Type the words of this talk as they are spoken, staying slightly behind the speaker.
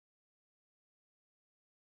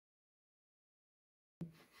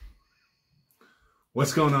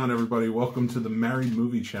What's going on, everybody? Welcome to the Married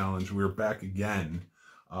Movie Challenge. We're back again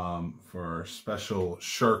for our special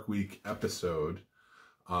Shark Week episode.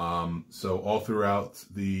 So all throughout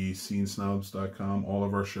the scenesnobs.com, all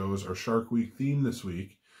of our shows are Shark Week themed this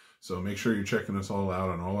week. So make sure you're checking us all out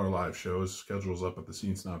on all our live shows. Schedule's up at the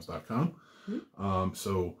scenesnobs.com.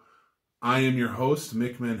 So I am your host,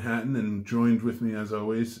 Mick Manhattan, and joined with me, as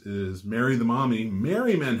always, is Mary the Mommy,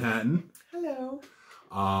 Mary Manhattan. Hello.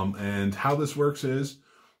 And how this works is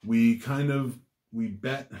we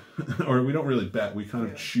bet, or we don't really bet, we kind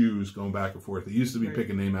of choose going back and forth. It used to be pick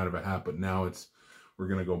a name out of a hat, but now we're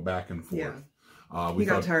going to go back and forth. Yeah. We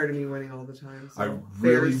got tired of me winning all the time, so I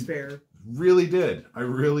fair is fair. Really did. I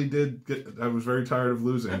was very tired of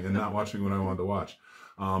losing and not watching what I wanted to watch.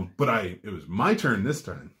 But it was my turn this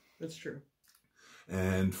time. That's true.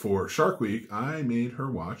 And for Shark Week, I made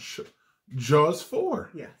her watch Jaws 4.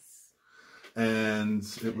 Yes. And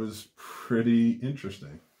it was pretty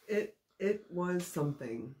interesting. It was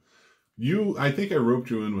something. I think I roped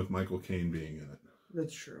you in with Michael Caine being in it.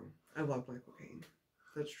 That's true. I love Michael Caine.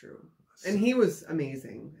 That's true. And he was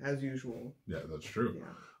amazing, as usual. Yeah, that's true.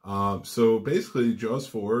 Yeah. So basically, Jaws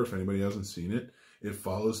 4, if anybody hasn't seen it, it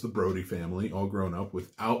follows the Brody family, all grown up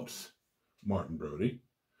without Martin Brody.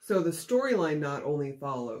 So the storyline not only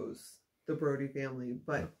follows the Brody family,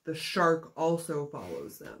 but the shark also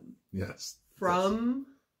follows them. Yes. From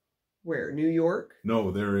where? New York?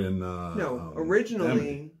 No, they're in... no, originally...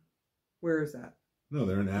 Amity. Where is that? No,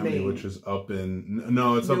 they're in Amity, Maine. Which is up in...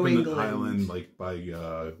 No, it's New up in England. The island, like by,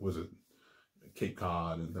 was it Cape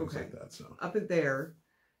Cod and things like that. So up in there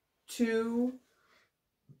to...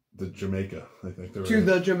 The Jamaica, I think. To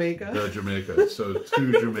the Jamaica? The Jamaica. So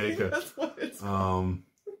to Jamaica. That's what it's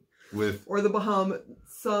with... Or the Bahamas.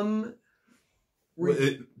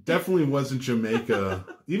 It definitely wasn't Jamaica.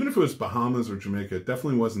 Even if it was Bahamas or Jamaica, it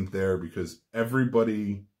definitely wasn't there because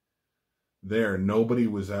everybody there, nobody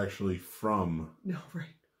was actually from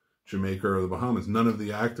Jamaica or the Bahamas. None of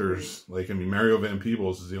the actors, Mario Van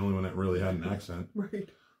Peebles is the only one that really had an accent.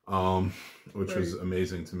 Which was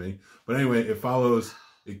amazing to me. But anyway,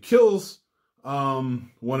 it kills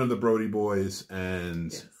one of the Brody boys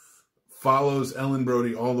and follows Ellen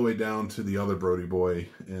Brody all the way down to the other Brody boy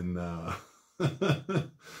in...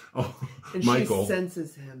 and Michael. She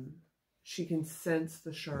senses him. She can sense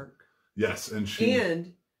the shark. Yes, and she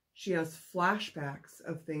has flashbacks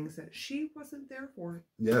of things that she wasn't there for.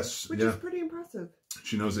 Yes, which is pretty impressive.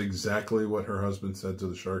 She knows exactly what her husband said to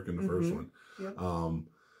the shark in the first one. Yep.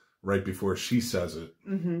 Right before she says it.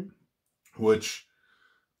 Which,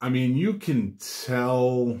 I mean, you can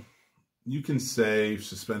tell. You can say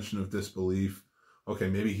suspension of disbelief.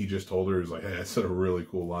 Okay, maybe he just told her, he was like, hey, I said a really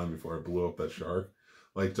cool line before I blew up that shark.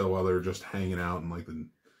 While they were just hanging out and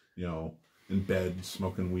in bed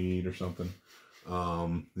smoking weed or something.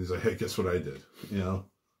 He's like, hey, guess what I did?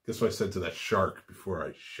 Guess what I said to that shark before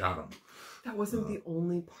I shot him? That wasn't the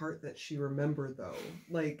only part that she remembered, though.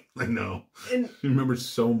 I know. And she remembered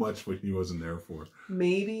so much what he wasn't there for.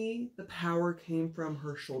 Maybe the power came from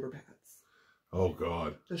her shoulder pads. Oh,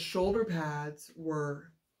 God. The shoulder pads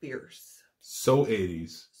were fierce. So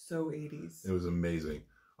 80s. So 80s. It was amazing.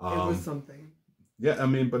 It was something. Yeah,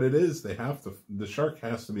 but it is. They have to. The shark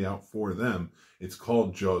has to be out for them. It's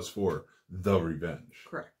called Jaws 4, The Revenge.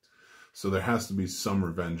 Correct. So there has to be some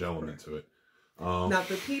revenge element to it. Not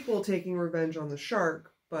the people taking revenge on the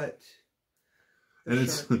shark, but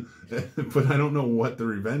but I don't know what the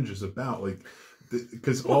revenge is about.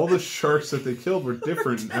 Because all the sharks that they killed were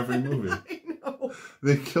different in every movie. I know.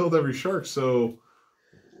 They killed every shark, so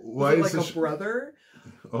why is it a brother?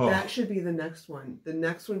 Oh. That should be the next one. The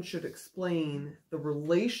next one should explain the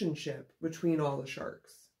relationship between all the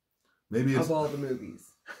sharks. Maybe of all the movies.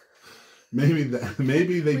 Maybe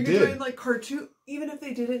they did. Do it cartoon. Even if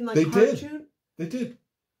they did it in cartoon. They did.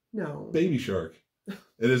 No. Baby Shark.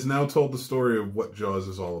 It has now told the story of what Jaws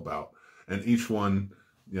is all about, and each one,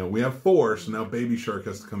 we have 4, so now Baby Shark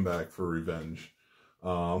has to come back for revenge.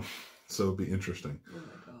 So it'll be interesting. Oh my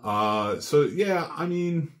God. So yeah,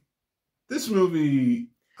 this movie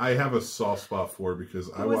I have a soft spot for because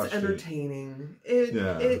I watched it. It was entertaining.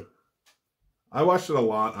 I watched it a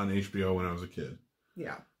lot on HBO when I was a kid.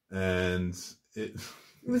 Yeah. And it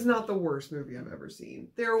was not the worst movie I've ever seen.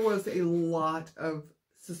 There was a lot of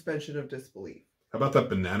suspension of disbelief. How about that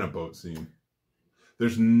banana boat scene?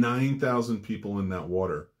 There's 9,000 people in that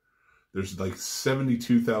water. There's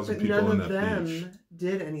 72,000 people in that beach. None of them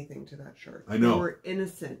did anything to that shark. I know. They were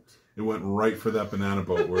innocent. It went right for that banana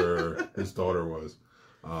boat where his daughter was.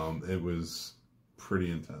 It was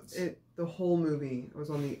pretty intense. The whole movie, I was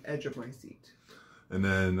on the edge of my seat. And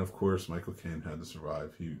then, of course, Michael Caine had to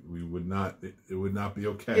survive. It would not be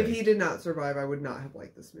okay. If he did not survive, I would not have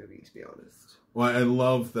liked this movie, to be honest. Well, I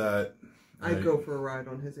love that. I'd go for a ride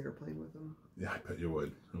on his airplane with him. Yeah, I bet you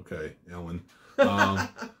would. Okay, Ellen.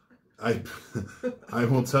 I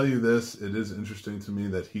will tell you this. It is interesting to me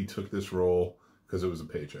that he took this role because it was a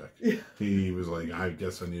paycheck. Yeah. He was like, I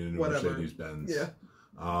guess I need a new Mercedes-Benz. Yeah.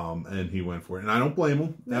 And he went for it. And I don't blame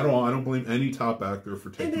him at all. I don't blame any top actor for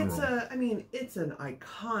taking the role. It's an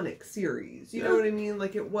iconic series. You know what I mean?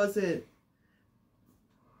 Like, it wasn't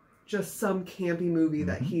just some campy movie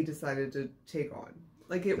that he decided to take on.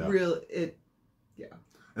 Like, And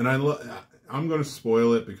I'm going to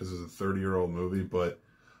spoil it because it's a 30-year-old movie, but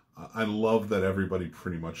I love that everybody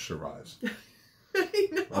pretty much survives. I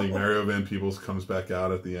know. Like, Mario Van Peebles comes back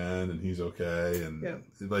out at the end, and he's okay, and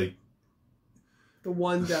like the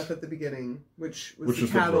one death at the beginning, which was the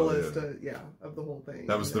catalyst, of the whole thing.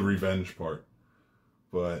 That was the revenge part.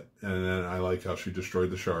 And then I like how she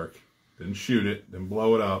destroyed the shark, didn't shoot it, didn't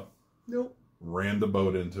blow it up. Nope. Rammed the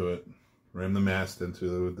boat into it, rammed the mast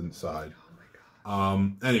into the side. Oh my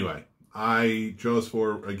god. Anyway. Jaws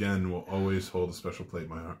 4, again, will always hold a special place in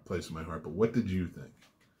my heart. But what did you think?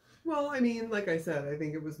 Well, I mean, like I said, I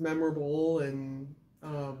think it was memorable and...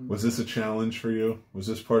 was this a challenge for you? Was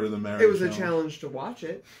this part of the marriage? It was a challenge to watch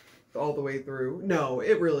it all the way through. No,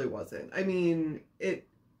 it really wasn't. I mean, it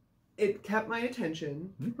kept my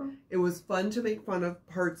attention. Okay. It was fun to make fun of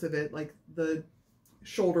parts of it, like the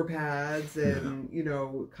shoulder pads and,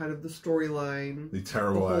 kind of the storyline. The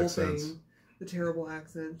terrible accents. Thing. The terrible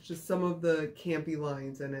accents, just some of the campy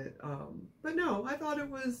lines in it. But no, I thought it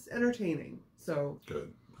was entertaining. So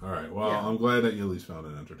good. All right. Well, I'm glad that you at least found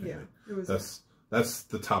it entertaining. Yeah, it was. That's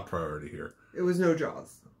the top priority here. It was no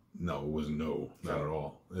Jaws. No, it was not at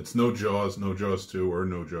all. It's no Jaws, no Jaws 2, or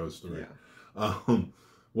no Jaws 3. Yeah.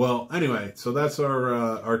 Well, anyway, so that's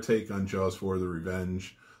our take on Jaws 4: The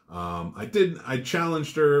Revenge. I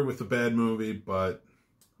challenged her with a bad movie, but.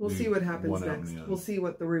 We'll see what happens next. We'll see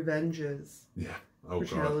what the revenge is. Yeah. For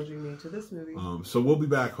challenging me to this movie. So we'll be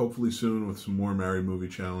back hopefully soon with some more Married Movie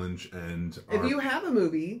Challenge. And if you have a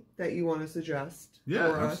movie that you want to suggest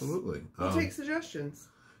for us, absolutely. We'll take suggestions.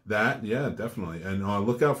 Definitely. And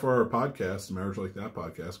look out for our podcast, Marriage Like That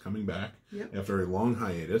podcast, coming back after a long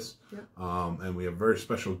hiatus. Yep. And we have a very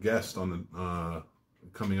special guest on the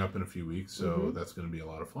coming up in a few weeks, so that's going to be a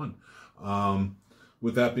lot of fun.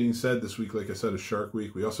 With that being said, this week, like I said, is Shark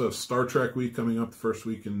Week. We also have Star Trek Week coming up the first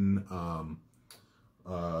week in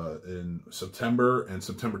September, and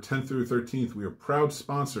September 10th through 13th. We are proud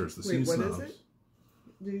sponsors. What is it?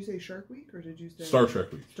 Did you say Shark Week or did you say Star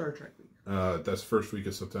Trek Week? Star Trek Week. That's first week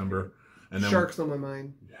of September, and then Sharks on my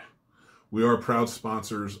mind. Yeah, we are proud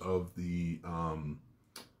sponsors of the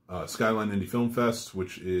Skyline Indie Film Fest,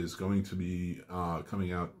 which is going to be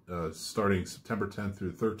coming out starting September 10th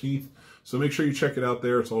through the 13th. So make sure you check it out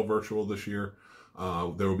there. It's all virtual this year.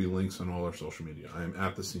 There will be links on all our social media. I am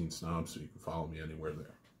at The Scene Snob, so you can follow me anywhere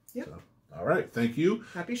there. Yep. So, all right. Thank you.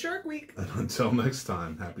 Happy Shark Week. And until next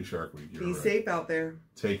time, happy Shark Week. Be safe out there.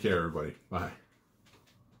 Take care, everybody. Bye.